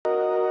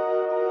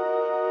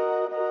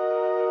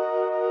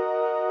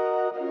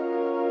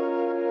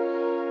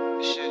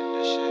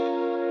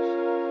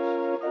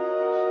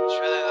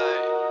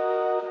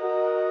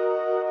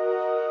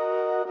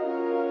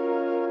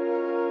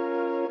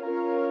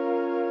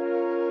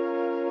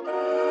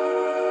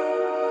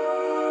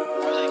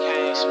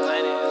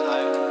explain it. It's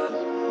like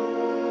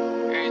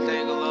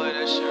everything galore.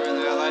 That shit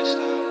really a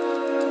lifestyle.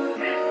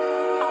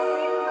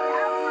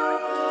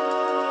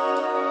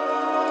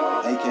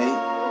 Hey, Kate,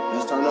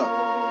 let's turn up.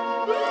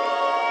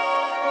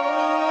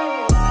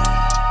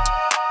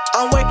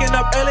 I'm waking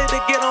up early to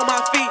get on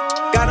my feet.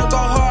 Gotta go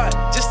hard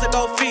just to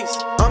go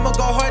feast. I'ma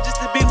go hard just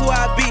to be who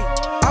I be.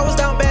 I was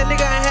down bad,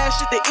 nigga, ain't had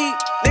shit to eat.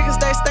 Niggas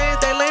they stains,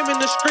 they lame in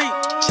the street.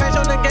 Change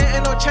on the game,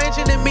 ain't no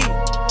changing in me.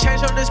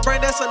 Change on this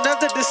brain, that's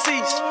another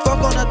deceased.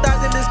 Fuck on the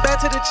thigh, then it's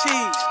back to the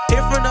cheese.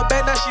 Hit from the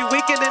back, now she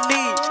weak in the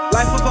knees.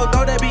 Life of a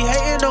go, they be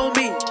hating on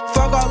me.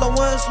 Fuck all the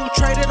ones who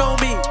traded on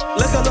me.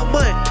 Look at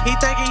Lamont, he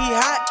thinking he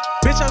hot.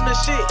 Bitch, I'm the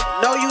shit,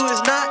 no you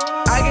is not.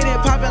 I get it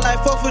poppin' like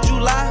 4th of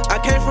July. I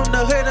came from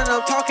the hood and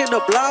I'm talking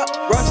the block.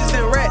 Roaches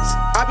and rats,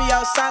 I be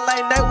outside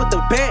like night with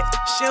the bat.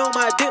 She on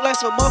my dick like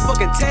some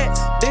motherfucking tats.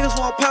 Niggas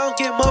want pounds,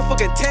 get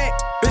motherfucking tack.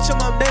 Bitch, I'm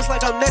up next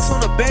like I'm next on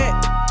the bat.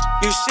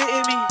 You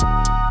shitting me?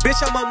 Bitch,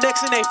 I'm up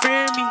next and they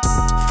fearing me.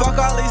 Fuck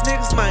all these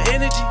niggas, my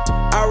energy.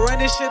 I run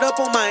this shit up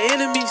on my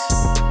enemies.